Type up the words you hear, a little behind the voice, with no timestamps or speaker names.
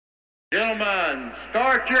Gentlemen,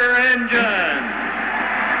 start your engine.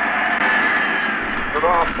 Good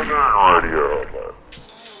afternoon, Radio.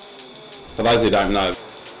 For those who don't know,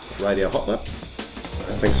 Radio Hotlap.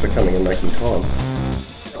 Thanks for coming and making time.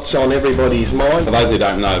 It's on everybody's mind. For those who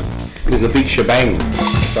don't know, there's a big shebang.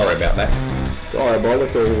 Sorry about that.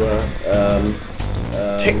 Diabolical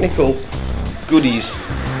technical goodies.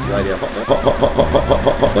 Radio Hotlap.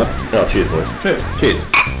 Hotlap. Oh, cheers, boys. Cheers.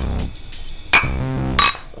 Cheers.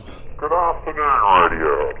 Good afternoon,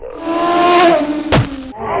 Radio.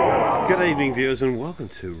 Good evening, viewers, and welcome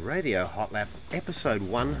to Radio Hotlap, episode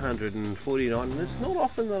 149. And it's not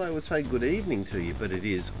often that I would say good evening to you, but it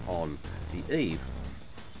is on the eve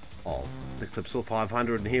of the Clipsal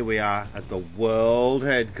 500, and here we are at the world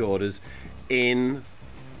headquarters in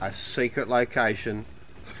a secret location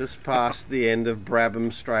just past the end of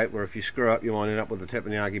Brabham Strait, where if you screw up, you might end up with a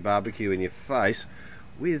teppanyaki barbecue in your face,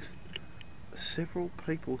 with several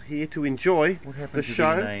people here to enjoy the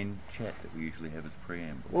show. The main chat that we usually have as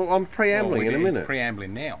preamble. Well, I'm preambling in a minute.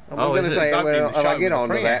 Preambling now. I was going to say, I'll get on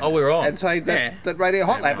to that. Oh, we're on. And say that Radio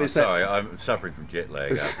Hotlap is that. Sorry, I'm suffering from jet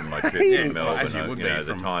lag after my trip to Melbourne. As you would be the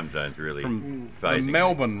from- time zone's really The phasing.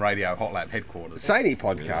 Melbourne Radio Hotlap headquarters. Zany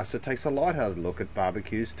podcast that takes a light-hearted look at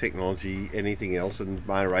barbecues, technology, anything else, and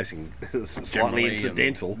motor racing slightly Generally,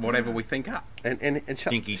 incidental. and whatever we think up. And shut,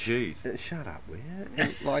 Stinky cheese. shut up, will you?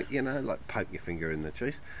 And like poke your finger in the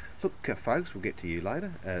cheese. Look, folks, we'll get to you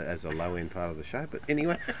later as a low-end part of the show. But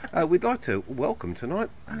anyway, we'd like to welcome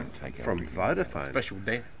tonight from Vodafone, Special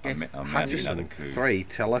guest. I'm mounting Hutchison another coup. 3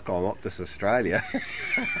 Telecom Optus Australia,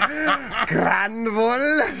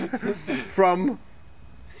 Granville from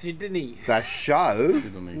Sydney. the show,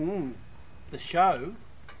 The show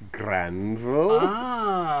Granville.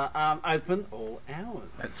 open all hours.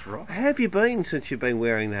 That's right. How have you been since you've been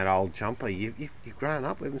wearing that old jumper? You've grown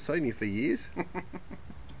up. We haven't seen you for years.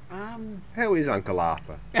 How is Uncle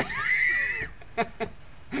Arthur?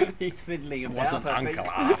 He's fiddling about. Wasn't I think.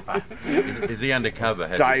 Uncle Arthur. Is he undercover?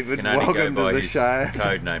 David, can only welcome go by to the his show.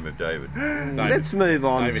 Code name of David. Let's move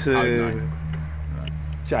on David to Codename.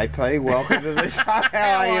 JP. Welcome to the show.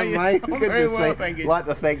 How are you, mate? I'm Good very to well, see. thank you. Like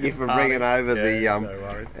to thank you for bringing over no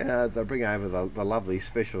worries. they bring over the lovely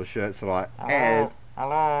special shirts tonight. And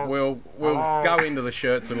We'll go into the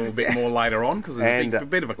shirts a little bit more later on because there's And, a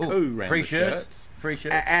bit of a coup around Free the shirts. Free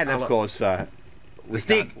shirts. and of course, The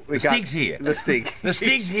Stig. The Stig's here. The Stig. The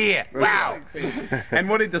Stig's here. Wow. And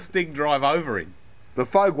what did the Stig drive over in? The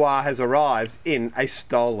Fogwar has arrived in a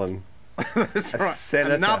stolen. That's right.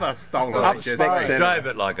 senator. Another stolen Upspec HSV. senator. Drove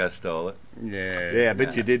it like I stole it. Yeah.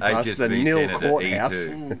 But you did pass the HSV nil Senator courthouse.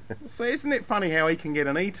 E2. So isn't it funny how he can get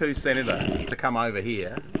an E2 senator to come over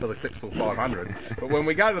here for the Clipsal 500, but when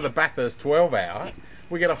we go to the Bathurst 12 hour,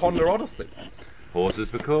 we get a Honda Odyssey. Horses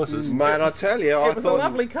for courses. Mate, I tell you, I It was a thought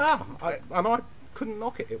lovely car, and I couldn't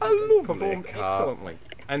knock it. It lovely performed car. excellently.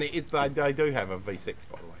 And they do have a V6,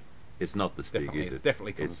 by the way. It's not the Stig, Definitely, is it's it?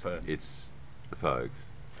 definitely confirmed. It's the Fogues.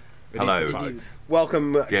 It Hello. is the It Fogues. is.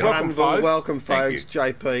 welcome, Yeah. Granville, Welcome, welcome, Thank folks, you.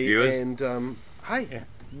 JP, Viewers. and hey, Yeah.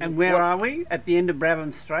 And where What- are we? At the end of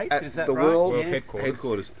Brabham Strait? at Is that the right? World Yeah.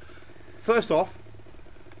 Headquarters. First off,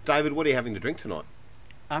 David, what are you having to drink tonight?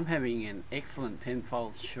 I'm having an excellent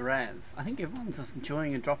Penfolds Shiraz. I think everyone's just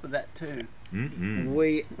enjoying a drop of that too.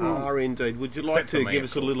 We are indeed. Would you like Except for to me, give of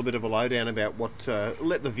us a little bit of a lowdown about what?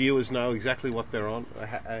 Let the viewers know exactly what they're on,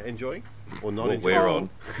 enjoying or not What enjoying. we're on.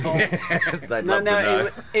 They'd No, love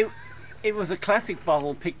to know. it was a classic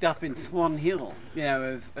bottle picked up in Swan Hill,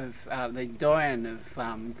 of the doyen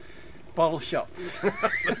of bottle shops.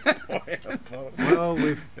 Well,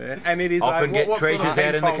 we've And it is often get what sort of treasures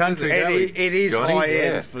out in the Penfolds is country, it? don't we? It is Johnny, high yeah.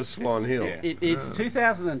 end for Swan Hill. Yeah. It's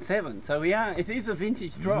 2007, so it is a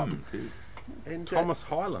vintage drop. And, Thomas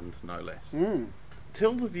Highland, no less.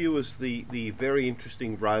 tell the viewers the very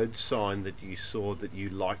interesting road sign that you saw that you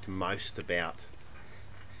liked most about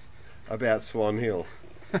Swan Hill.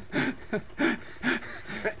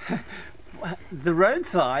 The road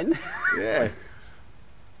sign. Yeah.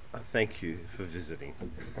 Thank you for visiting.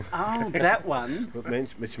 Oh, that one.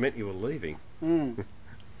 Which meant you were leaving.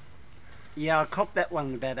 Yeah, I copped that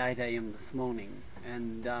one about 8 a.m. this morning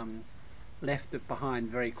and left it behind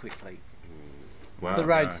very quickly. Wow. The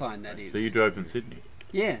road sign, that is. So you drove from Sydney?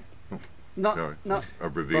 Yeah. Not, Sorry. not.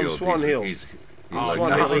 I've revealed. Swan he's- Hill. he's Oh, Swan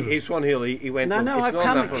no. Hill. Swan Hill. He went. No, "Look, no, it's I've not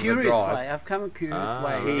come enough a of curious drive." way. I've come a curious Ah.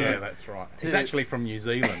 way. Yeah, that's right. He's To- actually from New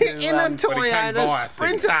Zealand. In a But he came Toyota by a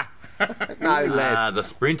Sprinter. No less. Ah, the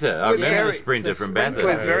Sprinter. I With remember very- the Sprinter the from Sprinter. Bathurst.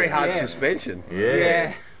 With very hard Yeah. suspension. Yeah.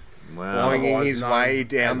 Yeah. Wow. Winging Otherwise his known way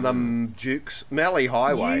down as- the Dukes Mallee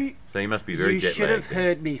Highway. So you must be very You jet should have lagged.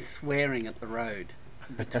 heard me swearing at the road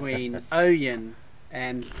between Oyen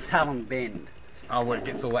and Talon Bend. Oh, where it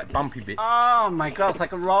gets all that bumpy bit. Oh my God, it's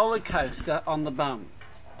like a roller coaster on the bum.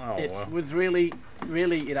 Oh, It well. was really,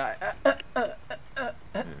 you know,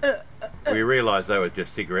 We realised they were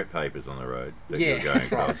just cigarette papers on the road that you were Yeah. going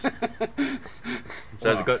across.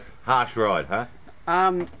 So it's got harsh ride, huh?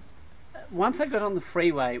 once I got on the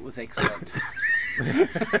freeway, it was excellent.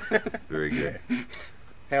 Very good.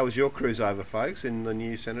 How was your cruise over, folks, in the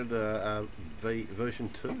new Senator version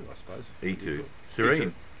 2, I suppose? E2.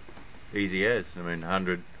 Serene. Easy as. I mean,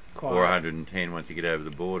 100 Quite. or 110 once you get over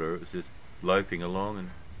the border. It was just loafing along, and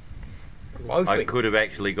I Loafing. could have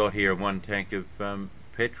actually got here in one tank of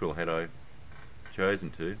petrol had I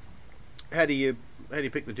chosen to. How do you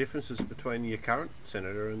pick the differences between your current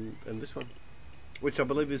Senator and this one, which I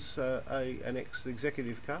believe is an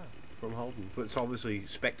ex-executive car from Holden, but it's obviously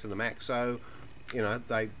spec to the max, so you know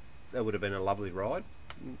that would have been a lovely ride.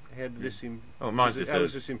 How did this Oh, mine's how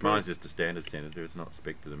was just this mine's improved? just a standard Senator. It's not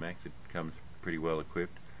spec to the max. It comes pretty well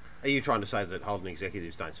equipped. Are you trying to say that Holden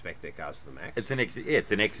executives don't spec their cars to the max? It's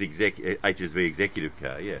an HSV executive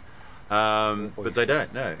car, yeah. But they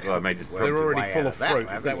don't. No. Well, I mean, just They're already way full out of of that, fruit. Is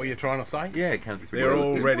haven't that you? what you're trying to say? yeah, it comes pretty They're well.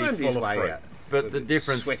 all He's already wormed his full of way fruit. out. But With the a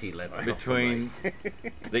difference sweaty leather between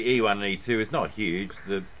the E1 and E2 is not huge.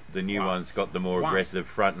 The new one's got the more aggressive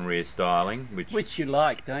front and rear styling, which Which you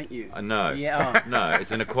like, don't you? no, Yeah. no,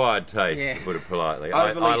 it's an acquired taste, Yes. to put it politely.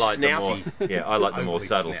 Overly I like the more, snouty. I like the more Overly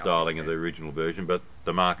subtle snouty, styling of yeah. the original version. But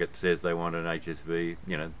the market says they want an HSV,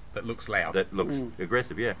 you know, That looks loud. that looks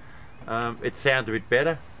aggressive. Yeah, it sounds a bit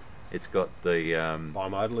better. It's got the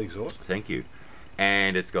bimodal exhaust. thank you,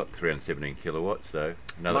 and it's got 317 kilowatts, so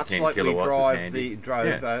another Much 10 like we kilowatts is handy. drove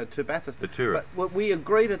Yeah. to Bathurst. The Tourer. But we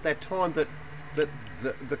agreed at that time that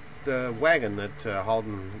the wagon that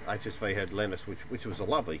Holden HSV had lent us, which was a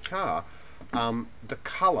lovely car, the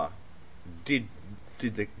colour did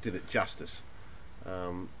it justice,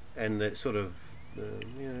 and the sort of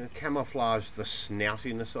camouflage the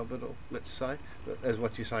snoutiness of it all. Let's say, as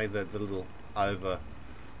what you say, the little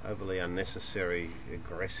overly unnecessary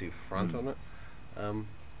aggressive front on it.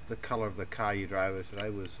 The colour of the car you drove over today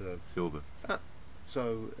was Silver.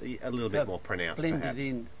 so a little So bit more pronounced, Blended perhaps.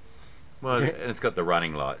 in. Well, and it's got the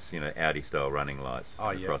running lights, you know, Audi style running lights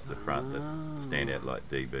Oh, yeah. across the front that stand out like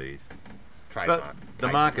DBs. Trademark. the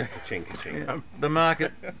market- Ka-ching, ka-ching. The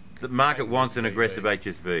market wants an aggressive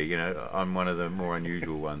HSV. You know, I'm one of the more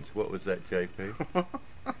unusual ones. What was that, JP?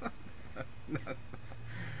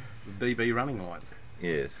 The DB running lights.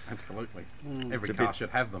 Yes, Absolutely. Mm. Every It's a car bit- should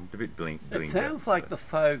have them. a bit blink. It sounds like the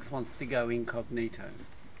Fogues wants to go incognito.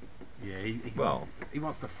 Yeah, Well, he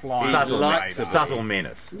wants to fly. He'd under the like radar. to subtle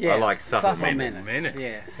menace. Yeah, I like subtle menace. menace.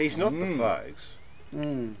 Yes. He's not the Fogues.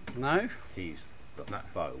 No? He's the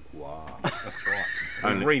Fogue. Wow. That's right.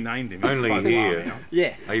 Only- We've renamed him. He's only Fogue here. now.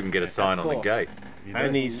 Yes. I even get a sign Of on the course. gate. You know?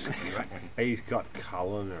 And he's Exactly. got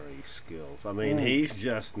culinary skills. I mean, he's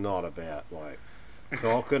just not about like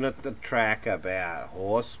talking at the track about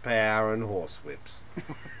horsepower and horsewhips.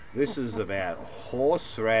 This is about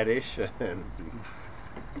horseradish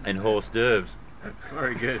And horse derves.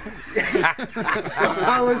 Very good.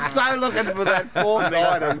 I was so looking for that fourth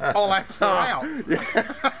item. I'll have some out.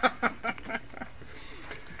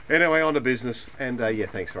 Anyway, on to business. And yeah,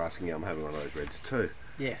 thanks for asking. I'm having one of those reds too.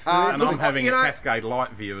 Yes. Uh, And I'm having you a know- Cascade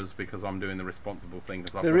Light viewers because I'm doing the responsible thing.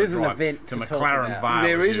 Because There is an event to to talk McLaren about. Vale.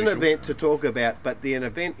 There as is an usual. event to talk about, but an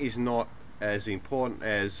event is not as important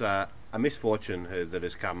as a misfortune that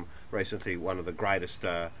has come recently. One of the greatest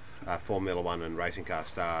Formula One and racing car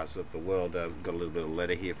stars of the world. Got a little bit of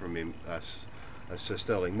letter here from him, Sir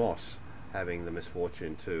Sterling Moss, having the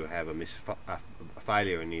misfortune to have a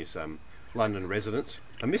failure in his London residence.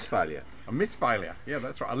 A misfailure. A miss failure. Yeah,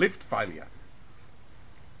 that's right. A lift failure.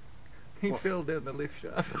 He fell down the lift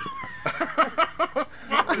shaft.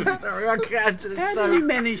 How did he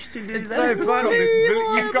manage to do that?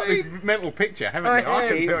 You've got this mental picture, haven't you? I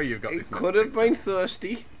can tell you've got He this. could have been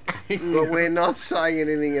thirsty, but we're not saying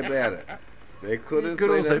anything about it. There could have Could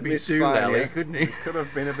been also a be Doolally, misfailure. couldn't he? Could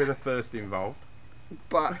have been a bit of thirst involved.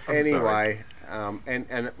 But anyway, and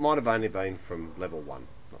it might have only been from level 1,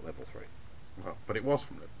 not level 3. Well, but it was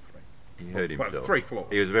from level 3. He hurt Well, it was himself. 3 floors.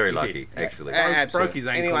 He was very He lucky, did. actually. Absolutely. Broke his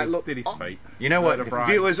ankles, Anyway, look, did his feet. You know what? Hurt a brain.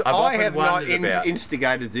 Viewers, I've I often have not wondered about-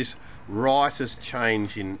 instigated this riotous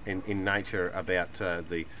change in nature about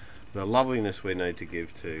the loveliness we need to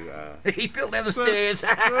give to... He fell down the Sir stairs.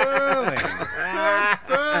 Sterling. Sir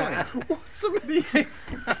Sterling. What's the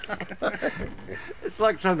It's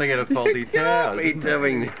like something at a faulty tower. be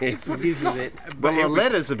doing this? Gives a bit. Well, the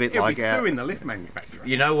letter's a bit He'll like be our... suing the lift manufacturer.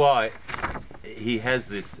 You know why? He has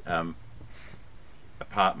this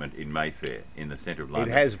apartment in Mayfair in the centre of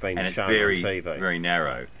London. has been and it's shown very, on TV. very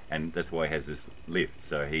narrow, and that's why he has this lift,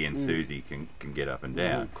 so he and Susie can get up and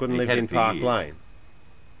down. Couldn't He's live had in it for Park years. Lane.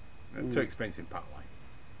 Too expensive, Park Lane.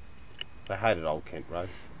 They hated Old Kent Road.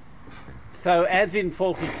 So, as in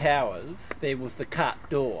Fawlty Towers, there was the cart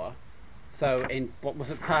door. So, in what was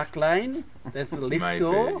it, Park Lane? There's the lift Mayfair,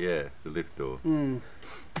 door. yeah, the lift door.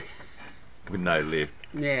 With no lift,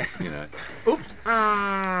 Yeah. you know.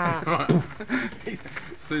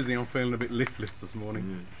 Susie, I'm feeling a bit liftless this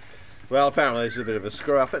morning. Well, apparently there's a bit of a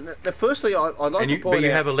screw up. And firstly, I'd like to point But you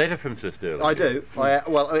out. have a letter from Sir Sterling. I do.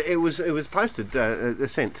 Well, it was posted,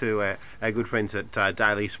 sent to our good friends at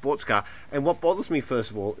Daily Sports Car. And what bothers me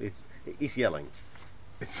first of all is he's yelling.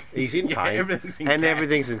 He's in pain, everything's in and caps.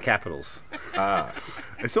 everything's in capitals. Ah,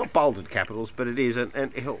 It's not bolded capitals, but it is. And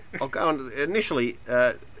I'll go on. Initially,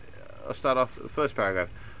 I'll start off the first paragraph.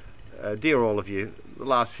 Dear all of you, the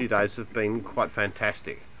last few days have been quite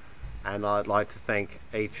fantastic. And I'd like to thank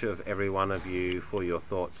each of every one of you for your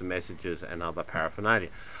thoughts and messages and other paraphernalia.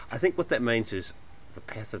 I think what that means is the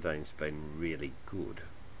pethadine's been really good,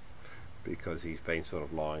 because he's been sort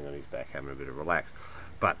of lying on his back having a bit of relax.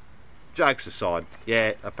 But jokes aside,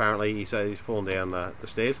 yeah, apparently he says he's fallen down the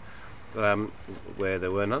stairs where there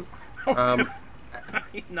were none.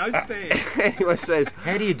 No stairs. Anyway, says,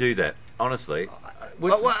 how do you do that? Honestly,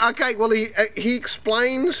 he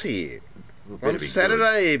explains here. better On be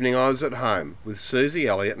Saturday evening, I was at home with Susie,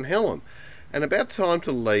 Elliot, and Helen, and about time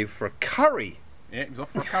to leave for a curry. Yeah, he was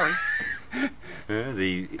off for a curry.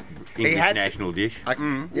 the English had- national dish.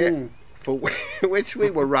 Yeah, for which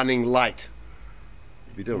we were running late.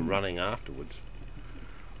 We'd be doing running afterwards.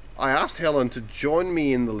 I asked Helen to join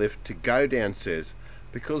me in the lift to go downstairs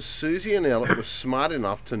because Susie and Elliot were smart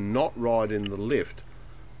enough to not ride in the lift.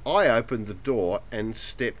 I opened the door and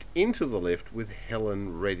stepped into the lift with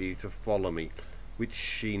Helen ready to follow me, which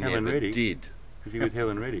she Helen never ready? did. Was you with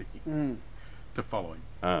Helen Reddy? To follow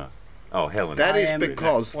him. Oh, Helen. That I is am-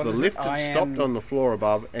 because what the is it? lift had I stopped am- on the floor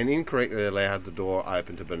above and incorrectly allowed the door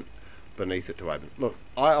open to beneath it to open. Look,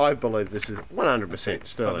 I believe this is 100%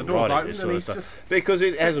 Sterling door's writing open this and sort of he's stuff just because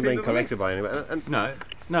it stepped hasn't been into the collected by anyone. And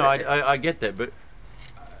No, I get that, but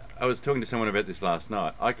I was talking to someone about this last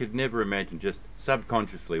night. I could never imagine, just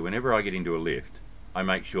subconsciously, whenever I get into a lift, I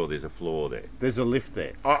make sure there's a floor there. there's a lift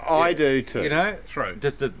there. I do too. You know, True.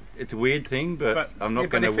 It's a weird thing, but I'm not yeah,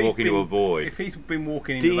 going but to if he's walk into a been- void. If he's been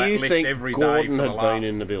walking Do into that you lift think every day Gordon for had the been last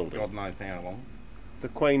in the building? God knows how long. The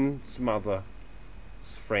Queen's mother's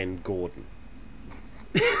friend Gordon.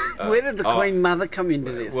 Where did the Queen Mother come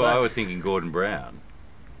into this? Well, I was thinking Gordon Brown.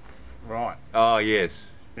 Right. Oh, yes.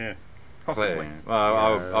 Yes. Possibly. Clary.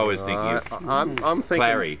 Well, I was thinking I'm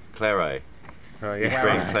thinking. Clary. Oh, yeah.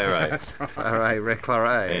 Friend Clary.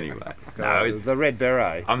 Claret. Anyway. No, The red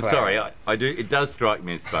beret. I'm Claret. sorry. I do. It does strike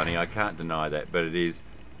me as funny. I can't deny that, but it is.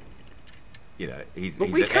 You know, he's But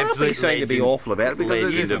he's we an can't be absolute saying to be legend- awful about it because it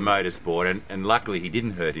legend isn't. of motorsport, and luckily he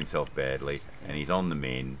didn't hurt himself badly, and he's on the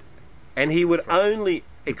mend. And he would only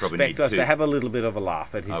probably expect need us two. to have a little bit of a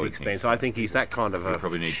laugh at his I would think expense. so. I think he's that kind of We a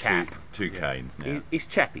probably need chap. two canes now. He's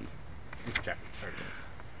chappy. This chap. Very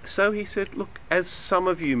good. So he said, look, as some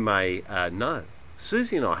of you may know,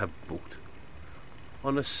 Susie and I have booked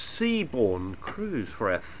on a seaborne cruise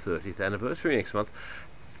for our 30th anniversary next month.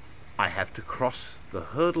 I have to cross the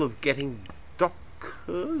hurdle of getting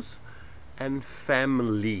dockers and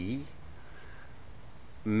family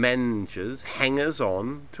managers, hangers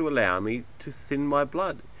on to allow me to thin my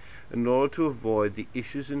blood in order to avoid the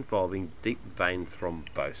issues involving deep vein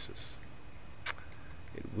thrombosis.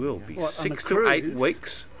 It will be What, on a 6 to 8 cruise?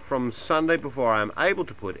 weeks from Sunday before I am able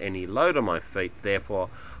to put any load on my feet. Therefore,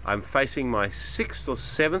 I'm facing my 6th or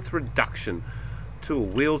 7th reduction to a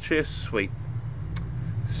wheelchair suite.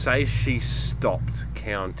 Says she stopped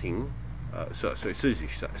counting. So Susie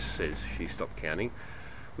says she stopped counting,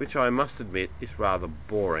 which I must admit is rather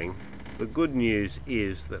boring. The good news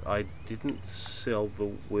is that I didn't sell the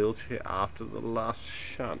wheelchair after the last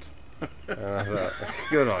shunt.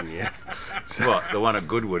 Good on you. What, the one at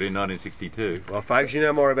Goodwood in 1962? Well, folks, you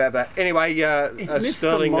know more about that. Anyway, Mr.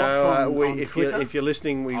 Sterling, Moss on if Twitter? you're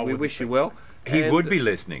listening, we wish you well. He And would be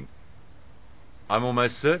listening. I'm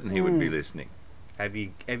almost certain he would be listening. Have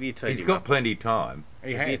you teed He's him got up? plenty of time.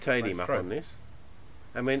 He Have you has. teed That's him up true. on this?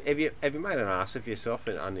 I mean, have you made an ass of yourself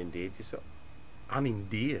and unendeared yourself?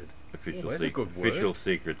 Unendeared. Official, that's a good word. official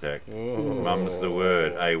secret act. Oh. Mum's the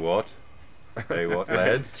word. What? What,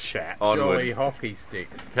 lads? Chat. Jolly Onward. hockey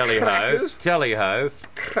sticks. Tally ho. Crackers. Tally ho.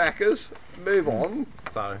 Crackers. Move on.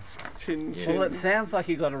 So, Chin, Yeah. chin. Well, it sounds like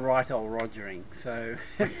you got a right old Rogering, so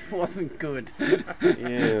it wasn't good.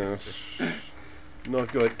 Yeah.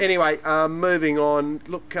 Not good. Anyway, moving on.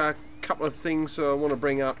 Look, a couple of things I want to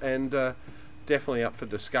bring up, and definitely up for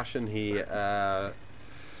discussion here.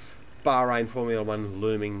 Bahrain Formula One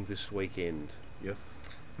looming this weekend. Yes.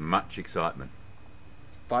 Much excitement.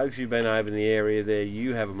 Folks, you've been over in the area there.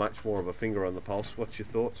 You have a much more of a finger on the pulse. What's your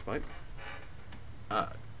thoughts, mate?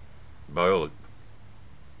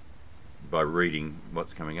 By reading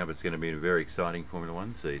what's coming up, it's going to be a very exciting Formula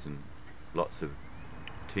One season. Lots of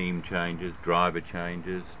team changes, driver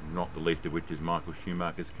changes, not the least of which is Michael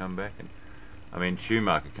Schumacher's comeback. And I mean,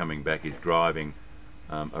 Schumacher coming back is driving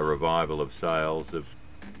a revival of sales of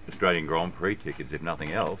Australian Grand Prix tickets, if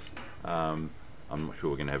nothing else. I'm not sure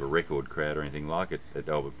we're going to have a record crowd or anything like it at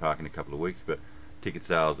Albert Park in a couple of weeks, but ticket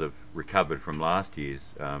sales have recovered from last year's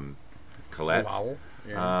collapse. Wow.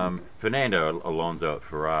 Yeah. Fernando Alonso at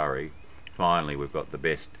Ferrari. Finally, we've got the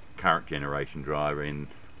best current generation driver in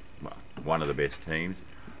one of the best teams.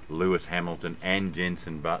 Lewis Hamilton and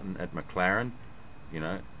Jenson Button at McLaren. You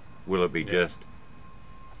know, will it be just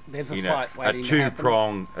There's a you know fight a waiting to happen.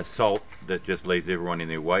 two-prong assault that just leaves everyone in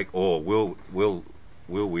their wake, or will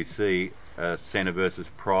we see a Senna versus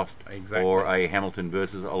Prost Exactly. or a Hamilton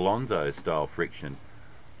versus Alonso style friction?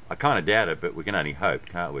 I kind of doubt it, but we can only hope,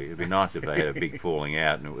 can't we? It'd be nice if they had a big falling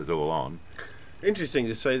out and it was all on. Interesting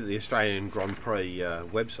to see that the Australian Grand Prix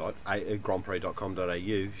website,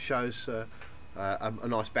 grandprix.com.au, shows a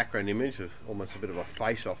nice background image of almost a bit of a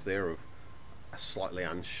face-off there of a slightly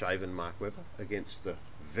unshaven Mark Webber against the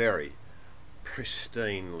very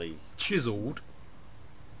pristinely, Chiselled.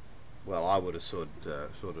 well, I would have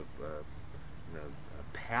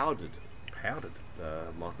powdered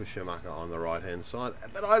Michael Schumacher on the right-hand side.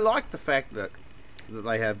 But I like the fact that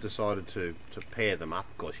they have decided to pair them up.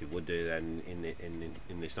 Of course, you would do that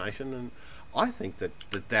in this nation, and I think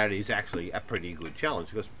that is actually a pretty good challenge,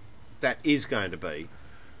 because that is going to be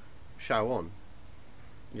show on.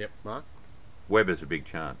 Yep. Mark? Webber's a big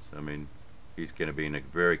chance. I mean, he's going to be in a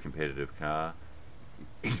very competitive car.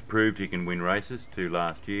 He's proved he can win races. 2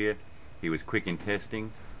 last year. He was quick in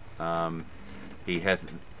testing. He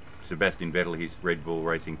hasn't. Sebastian Vettel, his Red Bull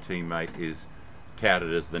Racing teammate, is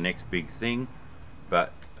touted as the next big thing,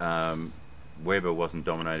 but Webber wasn't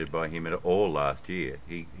dominated by him at all last year.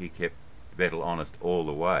 He kept Vettel honest all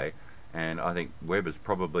the way, and I think Webber's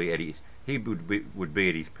probably at his. He would be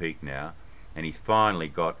at his peak now, and he's finally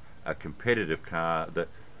got a competitive car that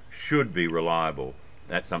should be reliable.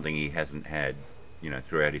 That's something he hasn't had,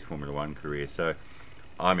 throughout his Formula One career. So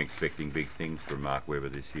I'm expecting big things from Mark Webber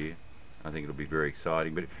this year. I think it'll be very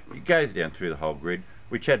exciting. But it goes down through the whole grid.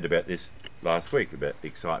 We chatted about this last week, about the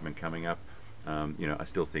excitement coming up. I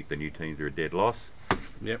still think the new teams are a dead loss.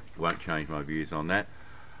 Yep. Won't change my views on that.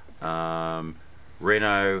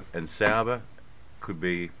 Renault and Sauber could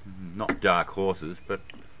be not dark horses, but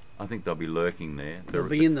I think they'll be lurking there. They'll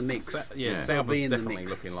be in the mix. Yeah, Yeah. Sauber's They'll be in the definitely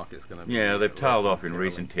mix. looking like it's going to be. Yeah, they've tailed off in early.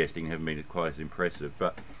 recent testing, haven't been quite as impressive.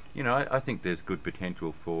 But, I think there's good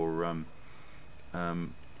potential for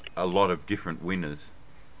a lot of different winners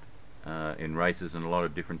in races, and a lot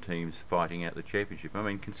of different teams fighting out the championship. I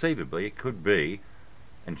mean, conceivably, it could be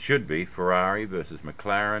and should be Ferrari versus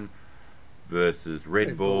McLaren versus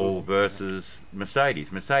Red Bull versus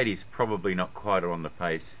Mercedes. Mercedes probably not quite on the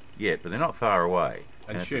pace yet, but they're not far away.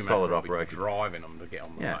 And it's a Schumacher solid will be operation. driving them to get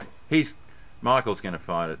on the Yeah, race. Michael's going to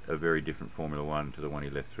find it a very different Formula One to the one he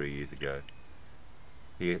left 3 years ago.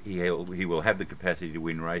 He will have the capacity to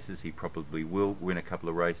win races. He probably will win a couple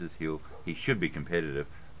of races. He should be competitive,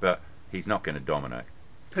 but he's not going to dominate.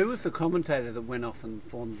 Who was the commentator that went off and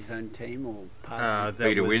formed his own team or part of it?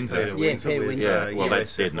 Peter Windsor. Yeah, Peter Windsor. Yeah, well,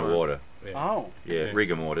 that's dead in the water. Oh. Yeah,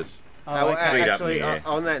 rigor mortis. Oh, okay. Feet up in Actually, the air.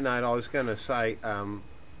 on that note, I was going to say,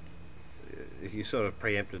 you sort of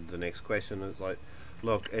preempted the next question. It's like,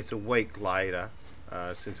 look, it's a week later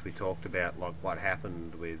since we talked about what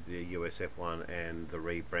happened with the USF1 and the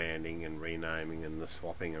rebranding and renaming and the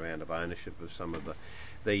swapping around of ownership of some of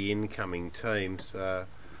the incoming teams.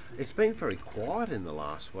 It's been very quiet in the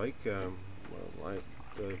last week.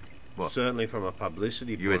 What? Certainly from a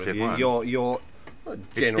publicity point of USF1? view. You're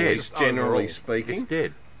generally dead. generally Overall. speaking. It's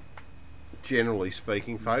dead. Generally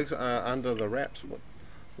speaking, folks, under the wraps,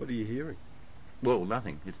 what are you hearing? Well,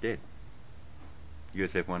 nothing. It's dead.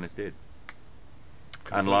 USF1 is dead.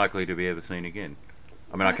 Unlikely to be ever seen again.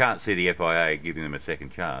 I mean, I can't see the FIA giving them a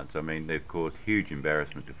second chance. I mean, they've caused huge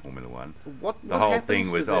embarrassment to Formula One. What The whole happens thing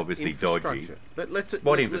to was that obviously dodgy. infrastructure? Let's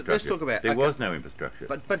Infrastructure? talk about. There okay, was no infrastructure.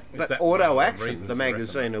 But Is that Auto one of the Action, reasons the you reckon?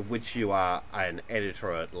 magazine of which you are an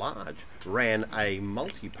editor at large, ran a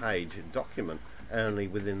multi-page document only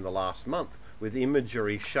within the last month with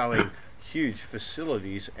imagery showing huge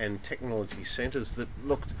facilities and technology centres that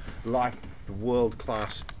looked like the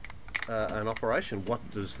world-class an operation.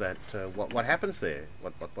 What does that? What happens there?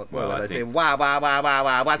 What Well, I they think-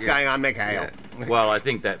 wow! What's going on, Mikhail? Yeah. Well, I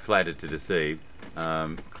think that flattered to deceive.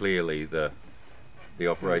 Clearly, the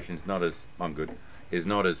operation's not as is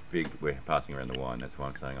not as big. We're passing around the wine. That's why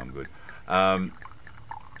I'm saying I'm good.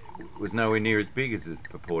 Was nowhere near as big as it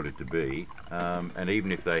purported to be. And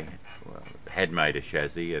even if they had made a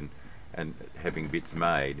chassis and having bits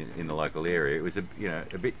made in the local area, it was a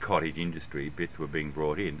bit cottage industry. Bits were being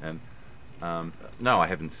brought in, and no, I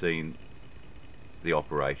haven't seen the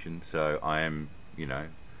operation, so I am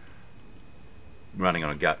running on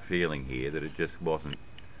a gut feeling here that it just wasn't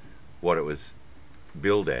what it was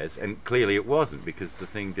billed as, and clearly it wasn't, because the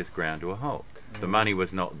thing just ground to a halt. The money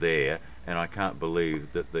was not there, and I can't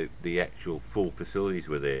believe that the actual full facilities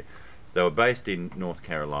were there. They were based in North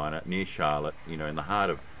Carolina, near Charlotte, in the heart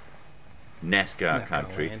of NASCAR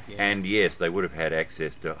country, land, yeah. and yes, they would have had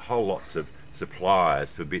access to whole lots of suppliers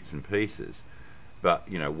for bits and pieces, but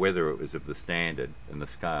whether it was of the standard and the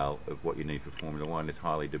scale of what you need for Formula One is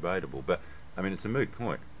highly debatable. But I mean, it's a moot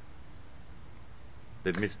point.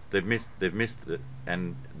 They've missed it,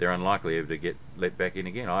 and they're unlikely ever to get let back in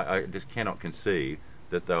again. I just cannot conceive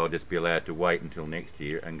that they'll just be allowed to wait until next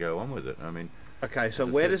year and go on with it. I mean, Okay, so as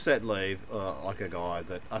I where said- does that leave like a guy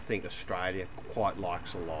that I think Australia quite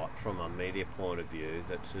likes a lot from a media point of view,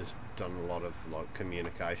 that's just done a lot of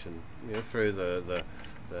communication through the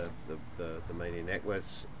media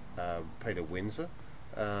networks, Peter Windsor,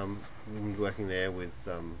 working there with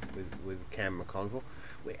Cam McConville.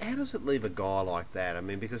 How does it leave a guy like that? I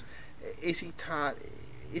mean, because is he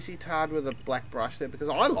tarred with a black brush there? Because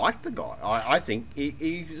I like the guy. I think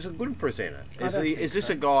he's a good presenter. Is this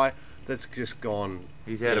a guy that's just gone,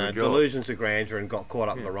 He's out of a job. delusions of grandeur and got caught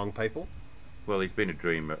up with the wrong people? Well, he's been a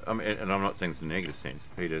dreamer. I mean, and I'm not saying this in a negative sense.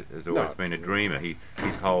 Peter has always No. been a dreamer. His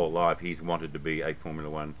whole life, he's wanted to be a Formula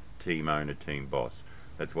One team owner, team boss.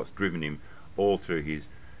 That's what's driven him all through his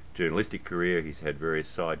journalistic career. He's had various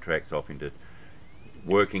side tracks off into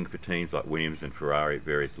working for teams like Williams and Ferrari at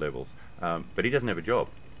various levels. But he doesn't have a job.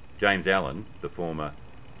 James Allen, the former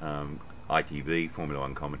ITV Formula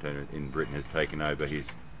One commentator in Britain, has taken over his,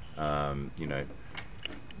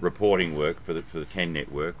 reporting work for the 10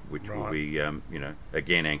 network, which will be,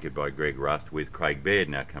 again anchored by Greg Rust, with Craig Baird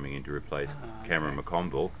now coming in to replace Cameron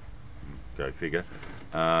McConville. Go figure.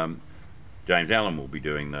 James Allen will be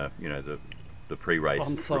doing the pre-race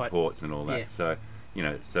On-site. reports and all that.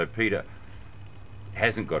 Yeah. So Peter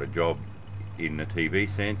hasn't got a job in the TV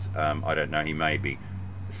sense. I don't know. He may be.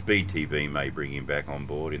 Speed TV may bring him back on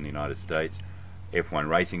board in the United States. F1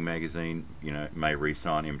 Racing Magazine, may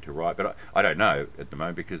re-sign him to write, but I don't know at the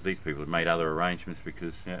moment, because these people have made other arrangements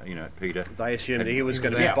because Peter. They assumed he was he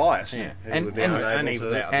going to was be out. biased. Yeah. He And- would be and- unable and he to-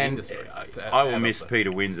 was out. And industry. I will miss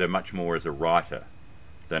Peter Windsor much more as a writer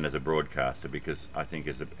than as a broadcaster, because I think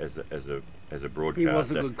as a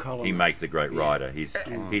broadcaster, good columnist. he makes a great writer. He's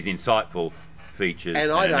insightful features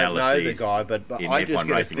And I don't know the analyses guy, but in I just F1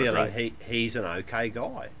 get a racing are feeling great. he's an okay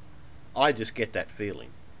guy. I just get that feeling,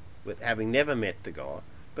 with having never met the guy,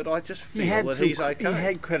 but I just feel that he's okay. He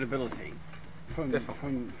had credibility from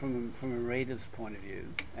a reader's point of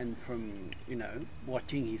view, and from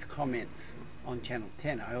watching his comments on Channel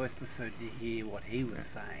 10. I always preferred to hear what he was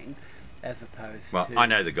saying, as opposed Well, to. I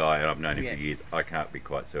know the guy, and I've known him Yeah. for years. I can't be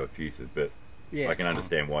quite so effusive, but Yeah. I can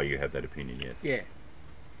understand why you have that opinion. Yes. Yeah.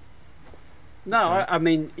 No, I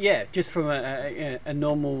mean, yeah, just from a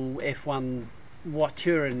normal F1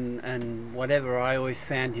 watcher and whatever, I always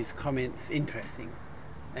found his comments interesting,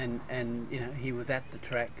 and he was at the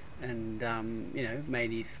track, and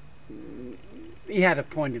made his. He had a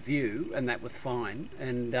point of view, and that was fine,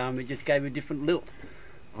 and it just gave a different lilt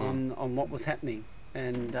on what was happening,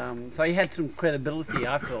 and so he had some credibility,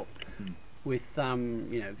 I felt, with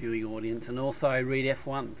viewing audience, and also I read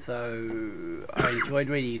F1, so I enjoyed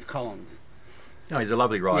reading his columns. No, he's a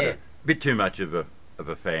lovely writer. Yeah. Bit too much of a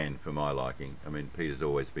fan for my liking. I mean, Peter's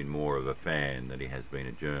always been more of a fan than he has been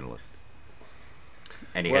a journalist,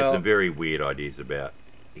 and he has Well- some very weird ideas about.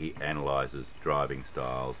 He analyses driving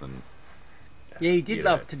styles, and Yeah, he did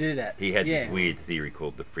love to do that. he had yeah. this weird theory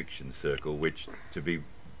called the friction circle, which, to be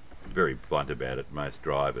very blunt about it, most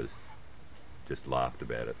drivers just laughed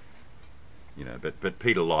about it. But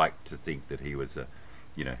Peter liked to think that he was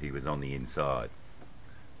he was on the inside.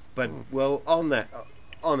 But well, on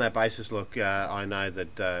that basis, look, I know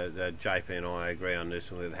that JP and I agree on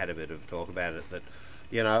this, and we've had a bit of talk about it.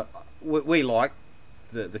 That we like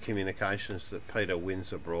the communications that Peter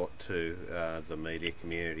Windsor brought to the media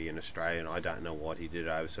community in Australia, and I don't know what he did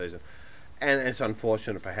overseas. And it's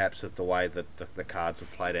unfortunate, perhaps, that the way that the cards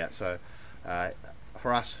have played out. So,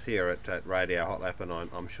 for us here at Radio Hot Lap, and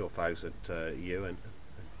I'm sure folks at you and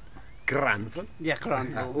Granville Yeah,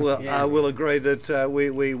 Granville. will agree that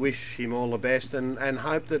we wish him all the best and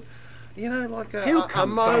hope that, like He'll a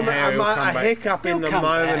come moment, back. He'll come a back. hiccup in He'll the come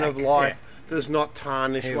moment back, of life does not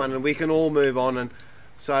tarnish one, and we can all move on. And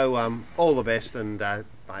so, all the best. And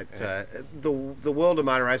mate, the world of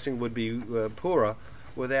motor racing would be poorer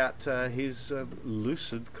without his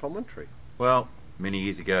lucid commentary. Well, many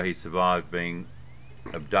years ago he survived being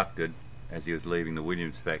abducted as he was leaving the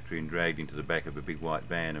Williams factory and dragged into the back of a big white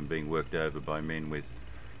van and being worked over by men with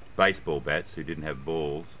baseball bats who didn't have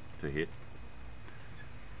balls to hit.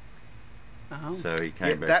 Oh. So he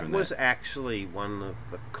came back That from was that. actually one of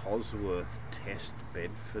the Cosworth Test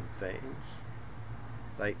Bedford vans.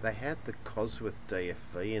 They had the Cosworth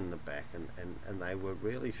DFV in the back, and they were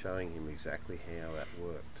really showing him exactly how that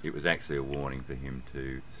worked. It was actually a warning for him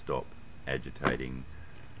to stop agitating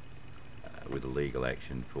with a legal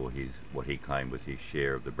action for what he claimed was his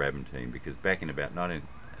share of the Brabham team, because back in about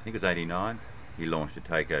 89, he launched a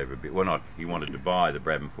takeover bit. Well, he wanted to buy the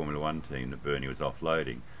Brabham Formula One team that Bernie was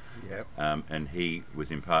offloading. Yep. And he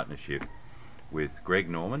was in partnership with Greg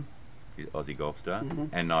Norman, the Aussie golf star,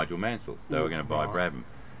 and Nigel Mansell. They were going to buy Brabham.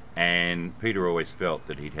 And Peter always felt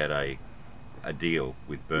that he'd had a deal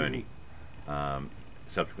with Bernie.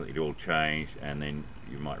 Subsequently, it all changed, and then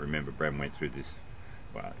you might remember Brabham went through this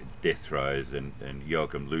death throes, and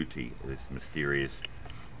Joachim Luthi, this mysterious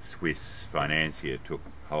Swiss financier, took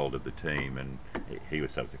hold of the team, and he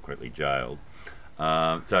was subsequently jailed.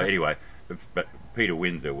 So anyway, but Peter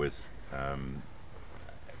Windsor was,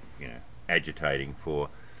 agitating for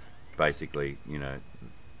basically,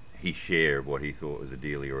 his share of what he thought was a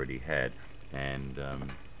deal he already had, and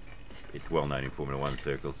it's well known in Formula One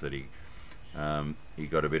circles that he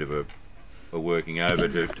got a bit of a working over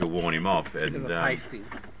to warn him off, and Bit of a pasting.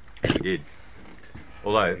 he did.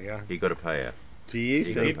 Although There you go. he got a payout. Do you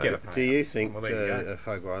He think? did get a payout. Do you think, Well, there you go.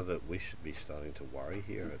 Fogwire, that we should be starting to worry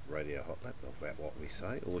here at Radio Hot Lap about what we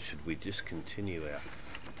say, or should we just continue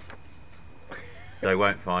our? They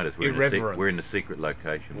won't find us. We're in Irreverence. a secret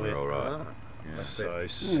location. We're all right. Ah, Yeah. so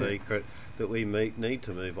secret that we need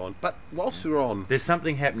to move on. But whilst we're on, There's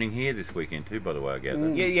something happening here this weekend too, by the way, I gather.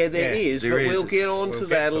 yeah, there Yeah, is, there but is. we'll get on We'll to get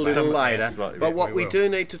that to a that. little later. Right, But what we will. do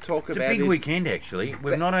need to talk It's about a big is weekend, actually.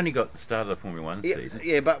 We've not only got the start of the Formula One season.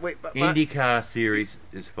 yeah, but IndyCar series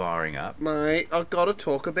is firing up. mate, I've got to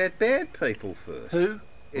talk about bad people first. Who?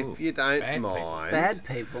 If you don't Bad people. mind. Bad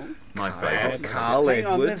people. My Carl, favourite. Carl Hang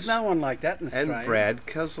on, there's Edwards no one like that in Australia. and Brad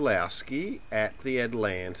Kozlowski at the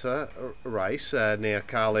Atlanta race. Now,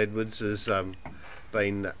 Carl Edwards has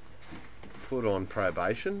been put on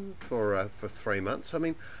probation for 3 months. I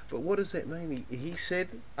mean, but what does that mean? He said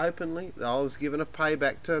openly, I was given a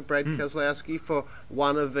payback to Brad Kozlowski for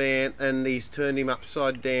one event, and he's turned him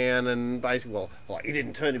upside down, and basically, he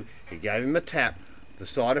didn't turn him, he gave him a tap. The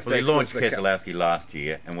side effect Well, he launched was the Keselowski last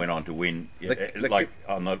year and went on to win, on the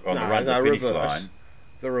No, run to the finish reverse. line.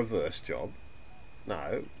 The reverse job.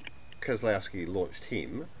 No, Kozlowski launched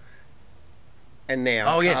him, and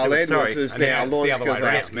now Oh, yes, Carl sorry. Edwards has And now now it's the launched other way around.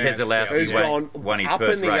 Kozlowski. Now it's the Keselowski Who's gone won his up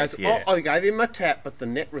first and he race, goes, yeah. I gave him a tap, but the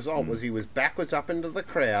net result was he was backwards up into the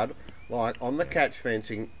crowd, like on the catch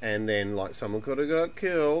fencing, and then like someone could have got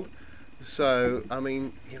killed. So I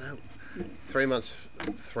mean, 3 months,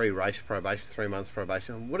 3 race probation, 3 months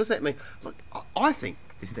probation. What does that mean? Look, I think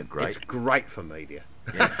Isn't it great? it's great for media.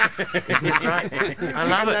 Isn't it great? I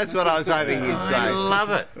love And it. that's what I was hoping you'd I say. love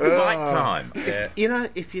it. Fight time.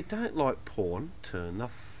 If you don't like porn, turn the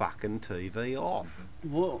fucking TV off.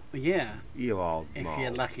 Well, yeah. You old If mole.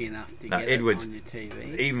 you're lucky enough to No, get Edwards- it on your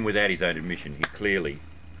TV. Even without his own admission, he clearly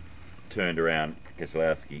turned around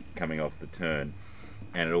Keselowski coming off the turn,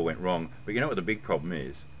 and it all went wrong. But you know what the big problem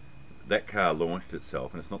is? That car launched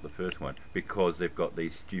itself, and it's not the first one, because they've got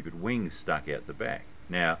these stupid wings stuck out the back.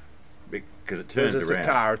 Now, because it Because turned it's around. a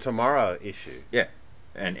car tomorrow issue. Yeah.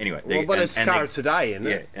 And anyway, Well, but it's a car they- today, isn't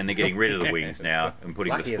Yeah, it? and they're getting rid of the wings now and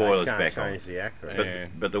putting Lucky the spoilers they can't back on. change the actor. But, Yeah.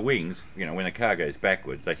 but the wings, when the car goes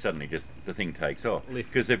backwards, they suddenly the thing takes off.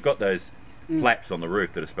 Lift. Because they've got those flaps on the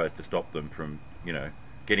roof that are supposed to stop them from,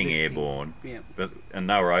 getting Lifting. airborne. Yeah. And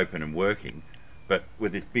they were open and working. But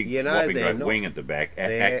with this big whopping they're great not- wing at the back,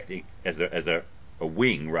 they're- acting as a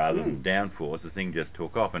wing rather than downforce, the thing just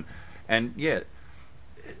took off. And yeah,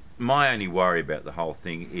 my only worry about the whole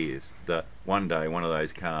thing is that one day one of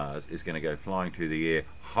those cars is going to go flying through the air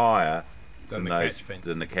higher Than the catch fence.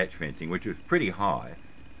 than the catch fencing, which was pretty high.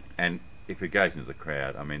 And if it goes into the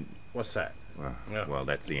crowd, I mean, What's that? well, Yeah. well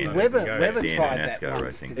that's the end. Weber, That's Weber the end tried of that NASCAR once.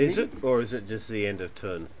 racing. didn't Is he? it, or is it just the end of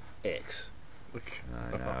turn X? No.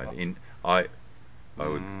 I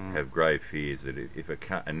would have grave fears that if a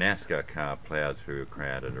NASCAR car ploughed through a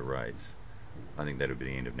crowd at a race, I think that would be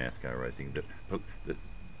the end of NASCAR racing. The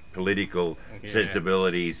political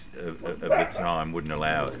sensibilities of the time wouldn't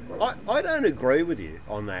allow it. I don't agree with you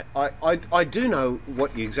on that. I do know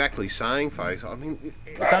what you're exactly saying, folks. I mean,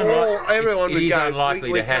 everyone it would is go,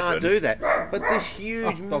 unlikely we to can't happen. do that. But this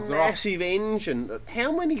huge, dogs are off. massive engine,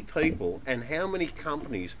 how many people and how many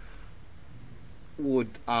companies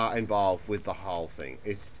are involved with the whole thing?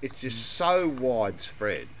 It's just so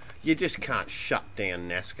widespread. You just can't shut down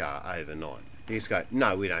NASCAR overnight. You just go,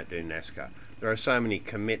 no, we don't do NASCAR. There are so many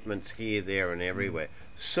commitments here, there, and everywhere.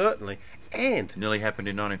 Certainly, and Nearly happened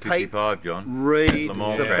in 1955, John. read Le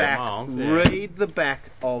Mans the crash. back. Le Mans, yeah. Read the back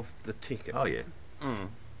of the ticket. Oh yeah,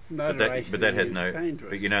 Motor but racing that has is no. dangerous.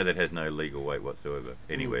 But you know that has no legal weight whatsoever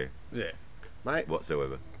anywhere Yeah. Mate,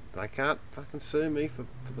 whatsoever. they can't fucking sue me for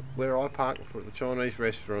where I parked for the Chinese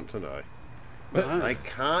restaurant tonight. No. They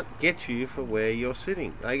can't get you for where you're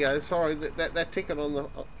sitting. They go, sorry, that ticket on the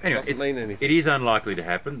Anyway, doesn't mean anything. it is unlikely to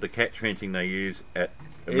happen. The catch fencing they use at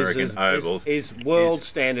American ovals is world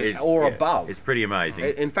standard is- or yeah, above. It's pretty amazing.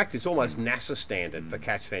 In fact, it's almost NASA standard for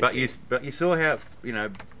catch fencing. But you saw how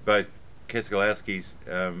both Keselowski's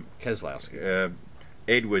Keselowski.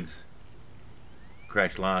 Edwards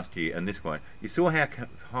crashed last year and this one. You saw how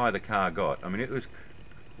high the car got. I mean, it was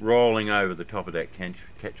rolling over the top of that catch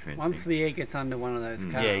fencing. Once the air gets under one of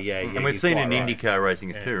those cars. Yeah. and we've you're seen it in quite right. IndyCar racing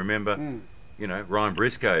Yeah. too. Remember, Ryan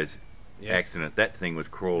Briscoe's Yes. accident. That thing was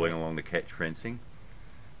crawling along the catch fencing.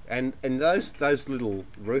 And those little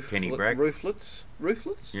Kenny Bragg. rooflets,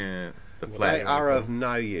 Yeah, the they flat. are of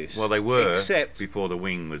no use. Well, they were except before the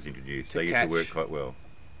wing was introduced. to They used to catch- work quite well.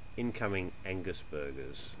 incoming Angus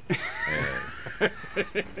burgers.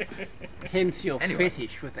 Hence your Anyway.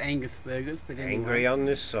 fetish with Angus burgers. But anyway. Angry on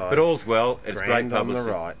this side, But all's well. It's grand great on the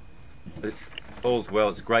publicity. right. All's well.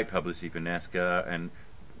 It's great publicity for NASCAR, and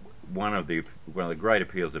one of the great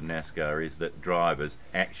appeals of NASCAR is that drivers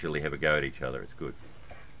actually have a go at each other. It's good.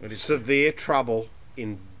 Severe trouble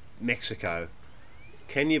in Mexico.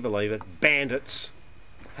 Can you believe it? Bandits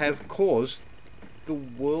have caused the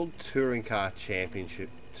World Touring Car Championship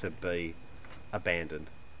to be abandoned.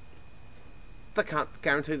 They can't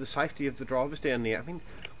guarantee the safety of the drivers down there. I mean,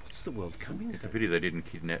 what's the world coming It's a to? pity they didn't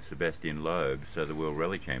kidnap Sebastian Loeb so the World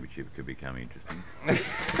Rally Championship could become interesting.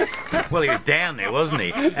 Well, he was down there, wasn't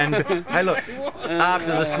he? And hey, look, after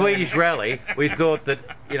the Swedish rally, we thought that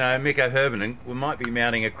Mikko Hirvonen might be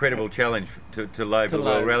mounting a credible challenge to Loeb To for the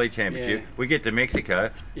World Loeb, Rally Championship. yeah. We get to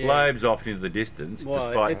Mexico, Yeah. Loeb's off into the distance, Well,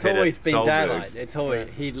 despite it's better always been Solberg. daylight. It's always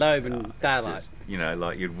he'd Loeb and daylight.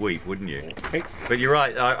 Like you'd weep, wouldn't you? But you're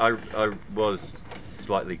right. I was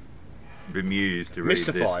slightly bemused to read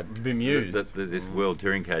Mystified. Bemused. this World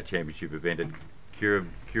Touring Car Championship event at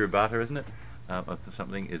Kiribati, isn't it? Or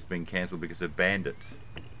something has been cancelled because of bandits.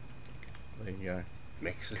 There you go.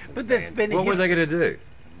 Mexican But there's bandits. been a What were they going to do?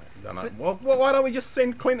 Don't know. Well, why don't we just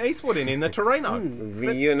send Clint Eastwood in the Torino?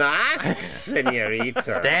 You ask, senorita.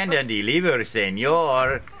 Stand and deliver,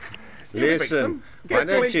 senor. Listen, Get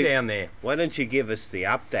Clint down there. why don't you give us the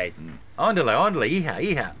update? Ondele,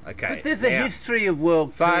 iha. Okay. But there's a now, history of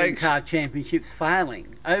World Touring folks. Car Championships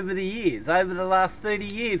failing over the years. Over the last 30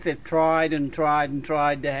 years, they've tried and tried and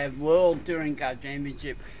tried to have World Touring Car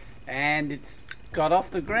Championship, and it's got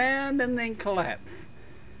off the ground and then collapsed.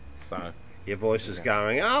 So, Your voice is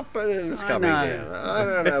going up and then it's I coming know. down. I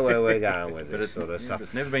don't know where we're going with But this it's, sort of stuff.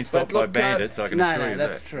 it's never been stopped But look, by bandits, I can No, assure no, you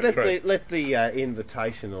that's that. true. Let the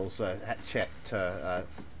invitationals chat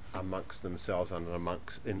amongst themselves under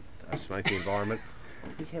in a smoky environment.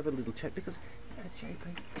 We have a little chat because, JP,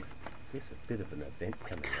 there's a bit of an event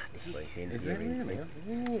coming up this weekend. Is here there in really? town.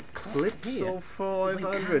 Yeah, Clipsal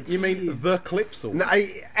 500. you mean the Clipsal? No,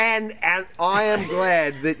 and I am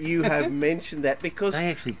glad that you have mentioned that because They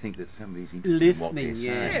actually think that somebody's interested in what they're Listening,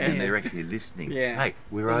 saying, yeah. and they're actually listening. Yeah. Hey,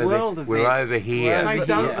 we're The over world here. events. They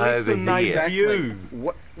don't over listen, they here.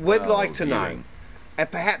 view. we'd like to viewing. know. And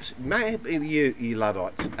perhaps maybe you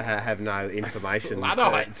Luddites have no information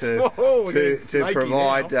Luddites? to Whoa, we're getting snaky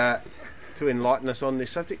provide now. to enlighten us on this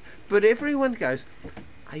subject. But everyone goes,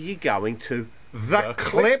 "Are you going to the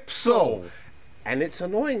Clipsal?" and it's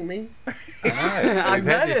annoying me. I know. We've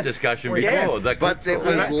had this discussion before. yes, The but there Clipsal.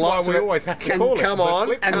 was That's lots why we of- always have to Can- call it. come the on,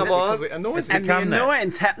 Clipsal, come because on. it annoys me. And the become that.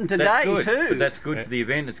 annoyance happened That's today good. too. But that's good for the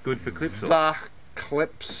event. It's good for Clipsal. The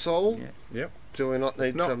Clipsal. Yeah. Yep. Do we not need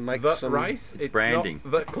It's not to make the some race. It's branding.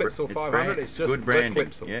 not the Clipsal It's 500. brand- It's just good branding. the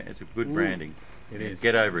Clipsal. Yeah, it's a good branding. It is.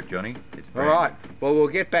 Get over it, Johnny. It's All branding. right. Well, we'll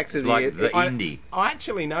get back to It's like the I- Indy, I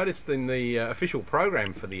actually noticed in the official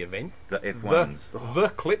program for the event, the F1s. the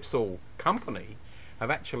Clipsal company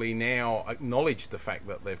have actually now acknowledged the fact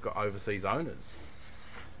that they've got overseas owners.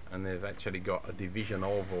 And they've actually got a division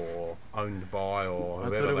of or owned by or I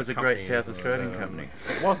whoever thought it the was a company great South is. Australian company.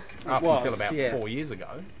 It was up was, until about yeah. 4 years ago.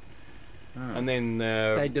 Oh. And then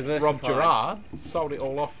They Rob diversified. Gerard sold it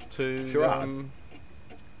all off to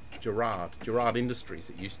Gerard. Gerard Industries,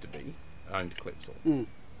 it used to be, owned Clipsal. Well,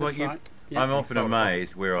 That's you- right. Yeah. I'm often Sold it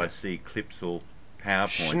amazed where I see Clipsal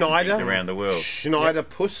PowerPoint Schneider around the world. Schneider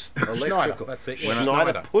Puss Electrical. Schneider, that's it. When I-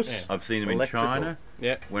 Schneider Puss. Yeah. I've seen them in Electrical. China.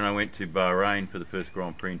 Yeah. When I went to Bahrain for the first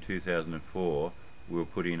Grand Prix in 2004, we were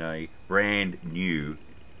put in a brand new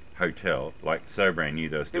hotel, like so brand new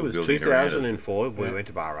they were It still was building it around us. 2004. We went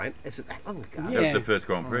to Bahrain. Is it that long ago? That Yeah. was the first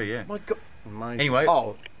Grand Prix, yeah. My God. Amazing. Anyway,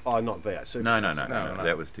 Oh, not V8. Super. no, No.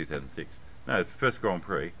 that was 2006. No, the first Grand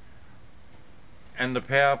Prix. And the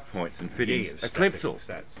PowerPoints and fittings are Clipsal.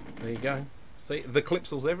 There you go. See, the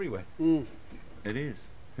Clipsal's everywhere. It is.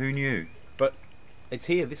 Who knew? But it's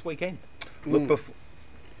here this weekend. Look,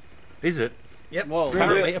 Is it? Yep. Well,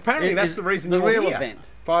 Apparently it that's is the reason the you're real here. event.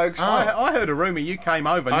 folks. I heard a rumour you came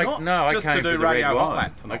over I not just came to do for the red Radio Hot wine.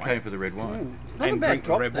 Lap I tonight. came for the red wine. It's not a and bad drink the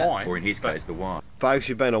drop, red that. wine. Or in his case, the wine. Folks,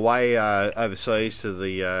 you've been away overseas to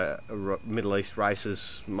the Middle East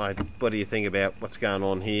races, mate. What do you think about what's going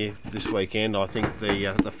on here this weekend? I think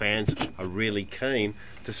the fans are really keen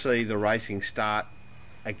to see the racing start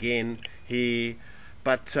again here,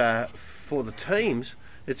 but for the teams,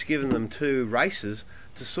 it's given them 2 races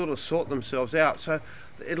to sort of sort themselves out. So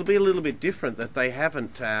it'll be a little bit different that they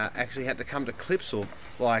haven't actually had to come to Clipsal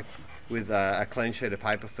like with a clean sheet of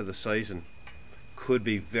paper for the season. Could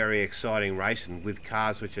be very exciting racing with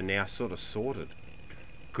cars which are now sort of sorted.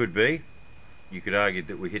 Could be. You could argue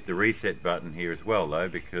that we hit the reset button here as well, though,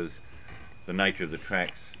 because the nature of the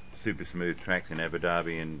tracks, super smooth tracks in Abu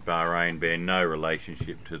Dhabi and Bahrain, bear no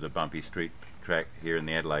relationship to the bumpy street track here in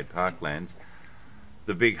the Adelaide Parklands.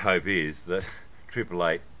 The big hope is that Triple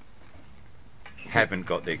Eight haven't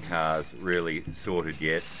got their cars really sorted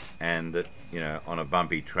yet, and that, you know, on a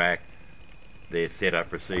bumpy track, their setup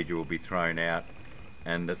procedure will be thrown out,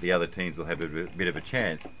 and that the other teams will have a bit of a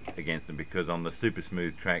chance against them, because on the super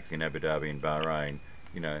smooth tracks in Abu Dhabi and Bahrain,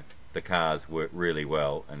 you know, the cars work really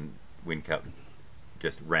well, and WinCup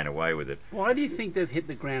just ran away with it. Why do you think they've hit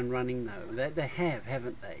the ground running, though? They have,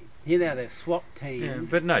 haven't they? Here they are, they're SWAT teams.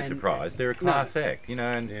 But no and- surprise, they're a class act, you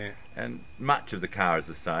know, and Yeah. and much of the car is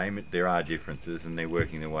the same. There are differences, and they're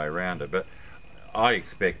working their way around it. But I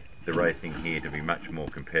expect the racing here to be much more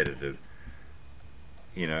competitive.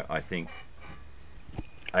 You know, I think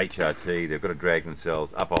HRT, they've got to drag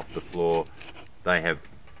themselves up off the floor. They have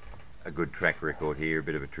a good track record here, a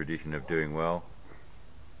bit of a tradition of doing well.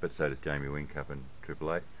 But so does Jamie WinCup and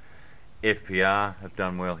Triple Eight. FPR have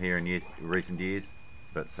done well here in recent years,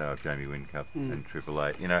 but so have Jamie WinCup and Triple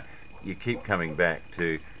Eight. You know, you keep coming back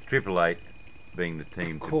to Triple Eight being the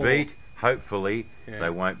team to Core. beat. Hopefully, Yeah. they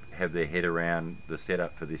won't have their head around the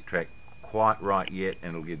setup for this track quite right yet,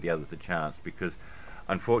 and it'll give the others a chance. Because,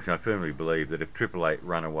 unfortunately, I firmly believe that if Triple Eight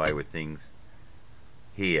run away with things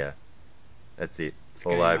here, that's it.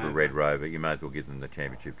 All game over over. Red Rover. You may as well give them the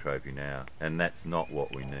championship trophy now, and that's not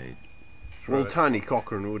what we need. Well, Tony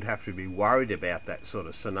Cochrane would have to be worried about that sort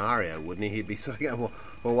of scenario, wouldn't he? He'd be sort of going,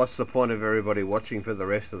 well, what's the point of everybody watching for the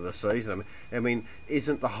rest of the season? I mean,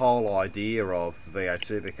 isn't the whole idea of V8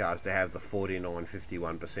 supercars to have the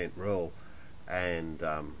 49-51% rule? And,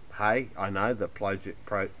 hey, I know the Project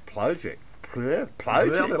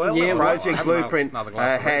Blueprint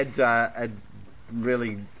had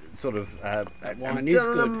really sort of Wine done is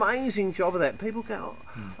an good. amazing job of that. People go,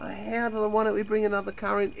 why don't we bring another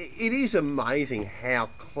car in? It is amazing how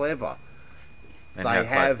clever And they how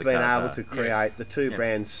have close the been cars able are. to create the two Yeah.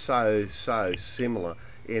 brands so similar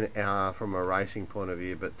in from a racing point of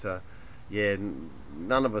view. But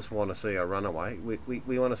none of us want to see a runaway.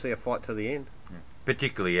 We want to see a fight to the end.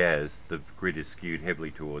 Particularly as the grid is skewed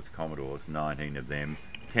heavily towards Commodores, 19 of them,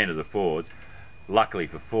 10 of the Fords. Luckily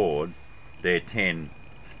for Ford, their 10,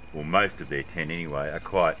 or most of their 10 anyway, are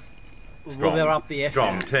quite strong, Well, they're up the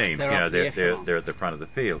strong echelon. teams. They're you know, up the echelon. they're at the front of the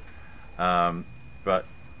field. But,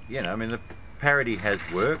 you know, I mean, the parity has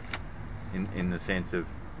worked in the sense of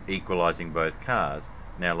equalising both cars.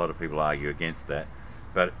 Now a lot of people argue against that,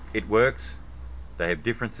 but it works. They have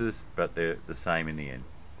differences, but they're the same in the end.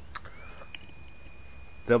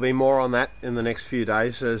 There'll be more on that in the next few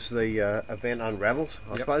days as the event unravels.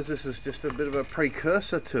 I suppose this is just a bit of a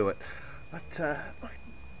precursor to it. But,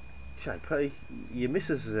 JP, your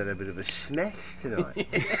missus has had a bit of a smash tonight.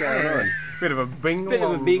 What's going on? Bit of a bingle. Bit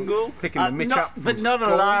of a bingle. Picking the Mitch up from but not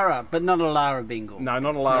school. a Lara. But not a Lara bingle. No,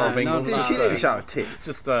 not a Lara No, bingle. not a Lara. She didn't show a tit.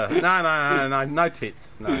 Just no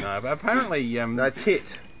tits. No. But apparently, No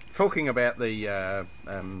tit. talking about the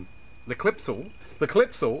Clipsal, the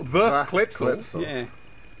Clipsal. Yeah.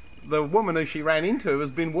 The woman who she ran into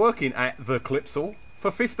has been working at the Clipsal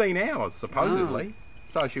for 15 hours, supposedly.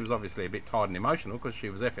 So she was obviously a bit tired and emotional because she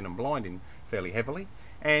was effing and blinding fairly heavily.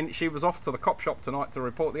 And she was off to the cop shop tonight to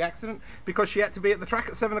report the accident because she had to be at the track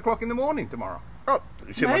at 7 o'clock in the morning tomorrow. Oh,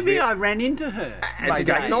 she must Maybe be I ran into her. at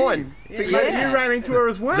gate 9. You ran into her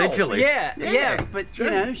as well. Literally. Yeah, but you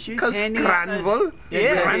know, she's Because handing out those- Granville,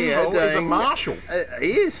 Granville is a marshal. He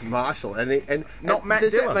is marshal, and Not Matt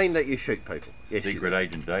does Dillon. that mean that you shoot people? Yes, you Secret do.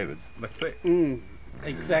 Agent David. That's it.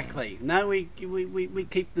 Exactly. No, we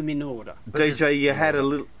keep them in order. DJ, you had a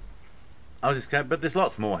little. I was just going, but there's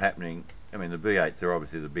lots more happening. I mean, the V8s are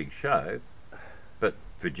obviously the big show, but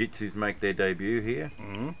Fujitsu's make their debut here.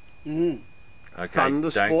 Okay, Thunder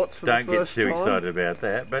Sports for the don't get first too time. excited about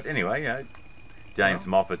that. But anyway, James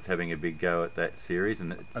Moffat's having a big go at that series,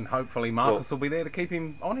 and it's And hopefully Marcus will be there to keep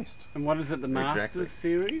him honest. And what is it? The Masters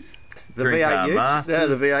series? The Dream Car V8 Utes,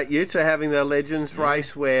 Masters. the V8 Utes are having their Legends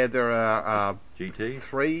race where there are GT.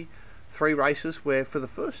 three races where, for the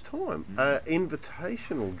first time,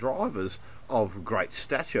 invitational drivers of great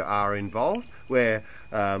stature are involved. Where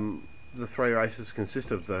the three races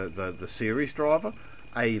consist of the series driver,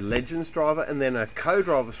 a Legends driver, and then a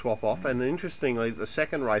co-driver swap off. And interestingly, the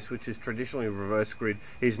second race, which is traditionally reverse grid,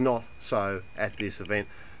 is not so at this event.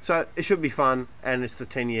 So it should be fun, and it's the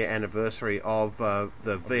 10-year anniversary of the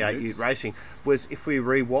V8 Ute racing. Was if we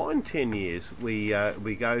rewind 10 years, we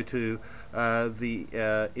go to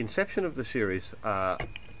the inception of the series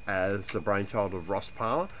as the brainchild of Ross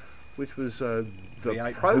Palmer, which was the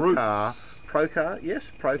V8 Pro Brutes. car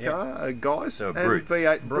guys, So and Brutes.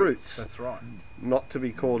 V8 Brutes. That's right. Not to be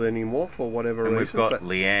called anymore for whatever And reason. we've got but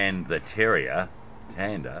Leanne the Terrier,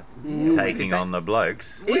 Tander, taking on the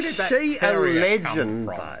blokes. is did that she a terrier come legend,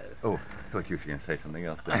 from? though? Oh, I thought you were going to say something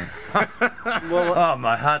else. Well, Oh,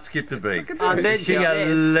 my heart skipped a beat. Our Is she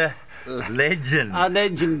a legend? our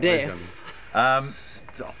legendess.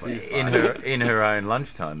 In her own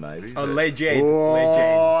lunchtime, maybe. A but- legend.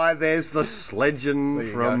 Oh, there's the sledging There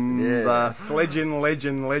you from go. the Sledging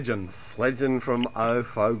legend. sledging from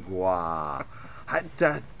Ofogua.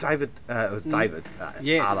 David,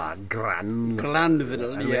 Yes. Ala Granville.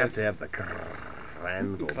 Glanville, And we have yes. to have the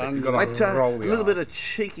Granville. Granville. Gotta Mate, roll a the little bit R's. of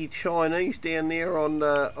cheeky Chinese down there on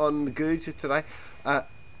Guja today.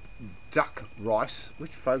 Duck rice,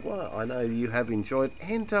 which Fogwa I know you have enjoyed,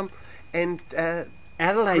 and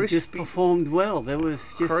Adelaide just crispy- performed well. There was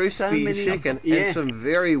just so crispy many chicken yeah. and some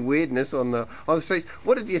very weirdness on the streets.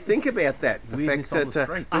 What did you think about that? The Weirdness fact on that the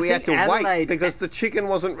street? we I had to think wait Adelaide- because the chicken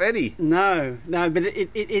wasn't ready. No, but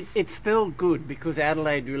it spelled good because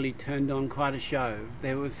Adelaide really turned on quite a show.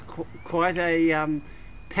 There was quite a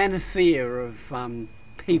panacea of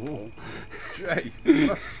people. Gee.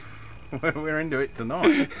 We're into it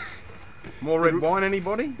tonight. More red wine,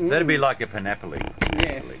 anybody? That'd be like a Panoply.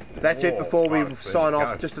 Yes. That's it. Oh, Before we fine, sign there you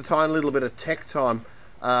off, go. just a tiny little bit of tech time.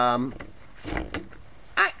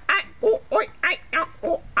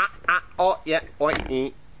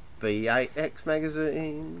 V8X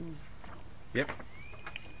magazine. Yep.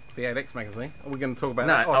 V8X magazine. Are we going to talk about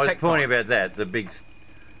No, that? I was Tech pointing Time. about that. The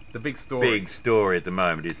big story. story at the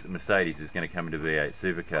moment is Mercedes is going to come into V8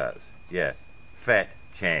 supercars. Yeah, fat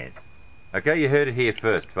chance. Okay, you heard it here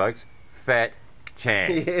first, folks. Fat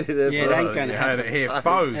chance. Yeah, it ain't You going to heard it happen. here,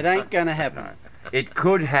 folks. It ain't going to happen. It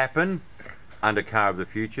could happen under Car of the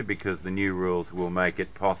Future because the new rules will make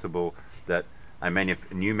it possible that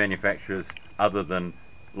new manufacturers other than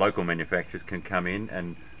local manufacturers can come in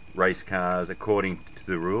and race cars according to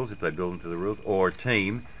the rules if they build them to the rules, or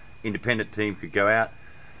a independent team could go out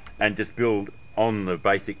and just build on the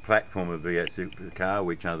basic platform of V8 supercar,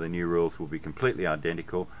 which under the new rules will be completely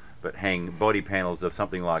identical, but hang body panels of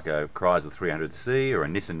something like a Chrysler 300C or a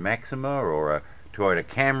Nissan Maxima or a Toyota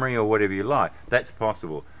Camry or whatever you like. That's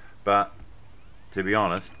possible. But to be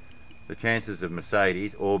honest, the chances of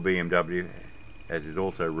Mercedes or BMW, as is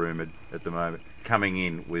also rumoured at the moment, coming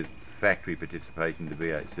in with factory participation to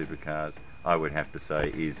V8 supercars, I would have to say,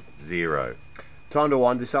 is zero. Time to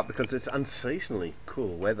wind this up because it's unseasonably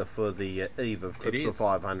cool weather for the eve of It Clipsal is.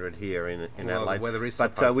 500 here in Well, the Adelaide. weather is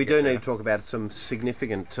but supposed we to do get need better. to talk about some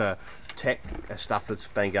significant tech stuff that's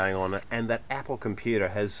been going on, and that Apple computer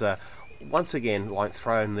has once again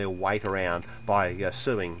thrown their weight around by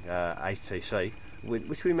suing HTC,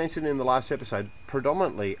 which we mentioned in the last episode.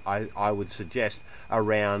 Predominantly, I would suggest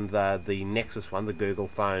around the Nexus one, the Google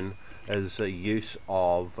phone, as a use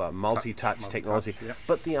of multi-touch technology. Yep.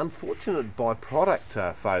 But the unfortunate byproduct,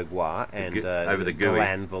 Fogwar and over the GUI.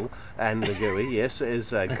 Glanville and the GUI, yes, is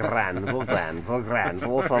Granville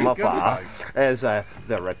from afar as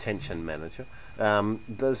the retention manager.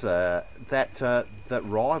 There's that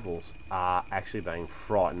rivals are actually being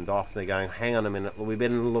frightened off. They're going, hang on a minute, we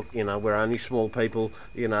better look, we're only small people,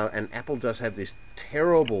 and Apple does have this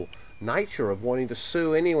terrible nature of wanting to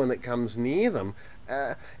sue anyone that comes near them.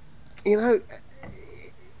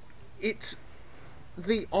 It's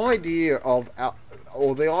the idea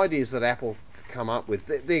or the ideas that Apple come up with,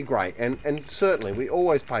 they're great, and certainly we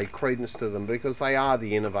always pay credence to them because they are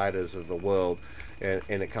the innovators of the world, and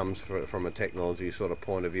it comes from a technology sort of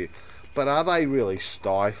point of view. But are they really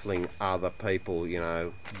stifling other people,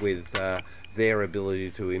 with their ability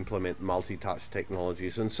to implement multi-touch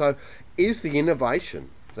technologies? And so is the innovation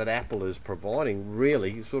that Apple is providing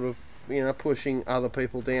really sort of, pushing other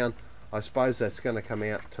people down? I suppose that's going to come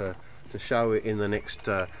out to show in the next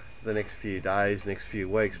few days, next few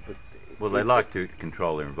weeks. But Well, they like to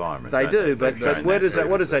control their environment. they don't do, They've but shown what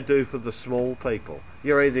very does that do for the small people?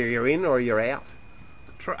 You're either in or you're out.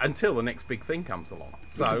 Until the next big thing comes along.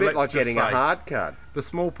 So It's a bit let's like just getting a say hard card. The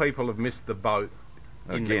small people have missed the boat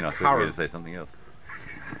in Again, the I thought you were going current. to say something else.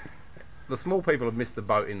 The small people have missed the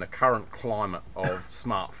boat in the current climate of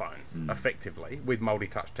smartphones, effectively, with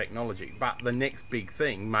multi-touch technology. But the next big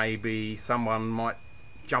thing, maybe someone might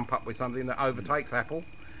jump up with something that overtakes Apple,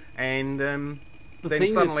 and then thing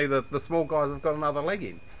suddenly the small guys have got another leg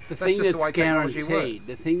in. The That's thing just the way that's technology guaranteed, works.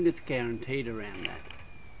 the thing that's guaranteed around that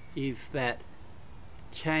is that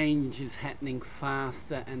change is happening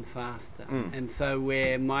faster and faster. And so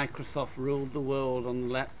where Microsoft ruled the world on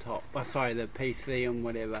the laptop, the PC and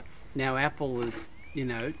whatever, now Apple is,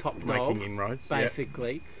 top dog, Making inroads. yeah.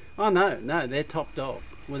 basically. Oh no, they're top dog,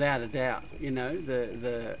 without a doubt.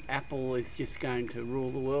 The Apple is just going to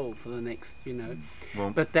rule the world for the next,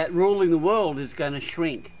 Well- But that ruling the world is going to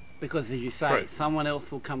shrink because, as you say, True. someone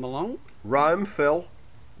else will come along. Rome fell.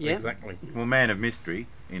 Yeah. Exactly. Well, man of mystery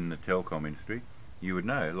in the telecom industry, you would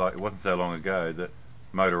know. Like, it wasn't so long ago that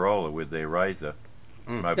Motorola with their Razr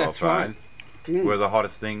mobile That's right. phones were the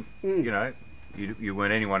hottest thing. You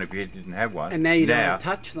weren't anyone if you didn't have one. And now you don't want to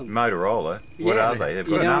touch them. Motorola, what Yeah. are they? They've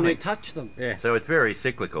You got don't want nothing. to touch them. Yeah. So it's very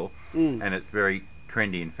cyclical, and it's very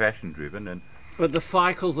trendy and fashion driven. And But the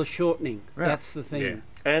cycles are shortening. Yeah. That's the thing. Yeah.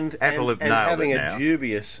 And Apple and, have and nailed having it a now.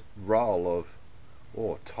 dubious role of,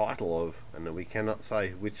 or title of, and we cannot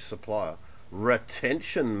say which supplier,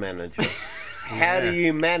 retention manager. How do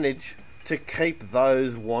you manage to keep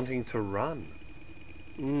those wanting to run?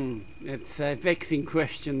 It's a vexing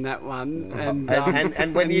question, that one. And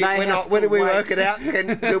And when we you may have when to we wait. work it out,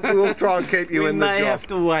 we'll try and keep you we in the may job. have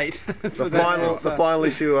to wait. for that. The final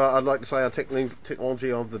issue I'd like to say, our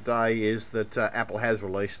technology of the day, is that Apple has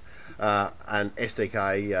released an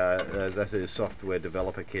SDK, that is software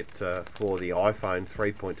developer kit for the iPhone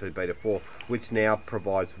 3.2 Beta 4, which now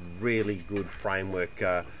provides really good framework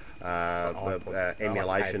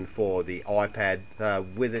emulation for the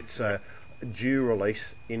iPad with its due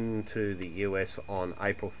release into the US on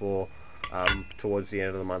April 4. Towards the end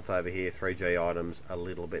of the month over here, 3G items a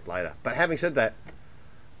little bit later. But having said that,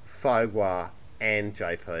 Fogwar and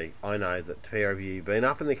JP, I know that the pair of you have been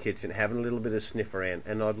up in the kitchen having a little bit of sniff around,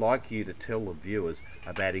 and I'd like you to tell the viewers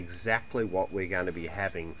about exactly what we're going to be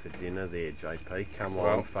having for dinner there, JP. Come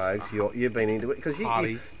on, folks, you've been into it, because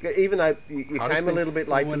Hardee's. even though you Hardee's came a little been bit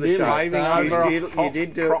late to the slaving show, over a you hot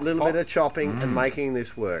did do a crock little pot. bit of chopping and making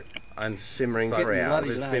this work, And simmering so for hours.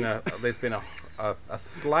 there's been a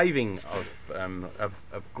slaving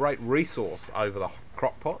of great resource over the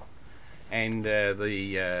crock pot, and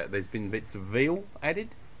there's been bits of veal added,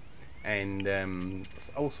 and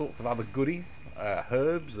all sorts of other goodies,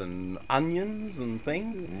 herbs and onions and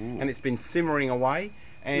things, and it's been simmering away.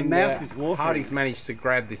 And mouth is watering. Hardy's managed to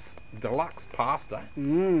grab this deluxe pasta,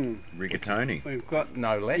 rigatoni, We've got.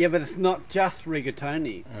 no less. Yeah, but it's not just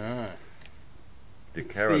rigatoni. de It's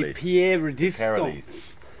the Carolis. Pierre Carolis.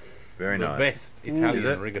 Resistance. Very the nice. best Italian Is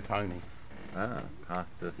it? rigatoni. Ah,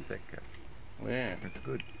 pasta secca. Yeah. That's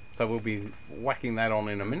good. So we'll be whacking that on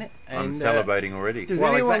in a minute. I'm And, salivating already. Does Well,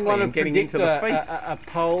 anyone exactly, want to and getting predict into the feast.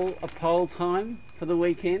 a poll time for the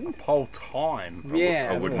weekend? Poll time. Yeah,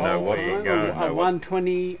 I a wouldn't poll know what time, you're going. a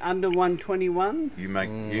 120 under 121. You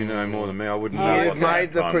know more than me. I wouldn't know You've what that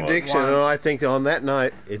made the time prediction, One- and I think on that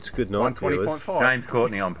note, it's good night, viewers. 120.5. was. James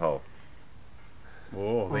Courtney on pole.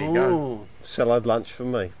 Oh, there you go. Oh, Salad lunch for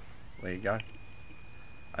me. There you go.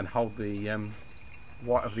 And hold the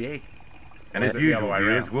white of the egg. And Or as is it the other usual, way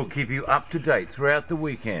viewers, round? we'll keep you up to date throughout the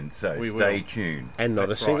weekend. So We stay will. tuned. And not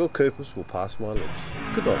That's a single right. Coopers will pass my lips.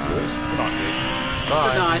 Good night, viewers. Good night, Bruce. Bye.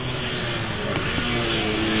 good night.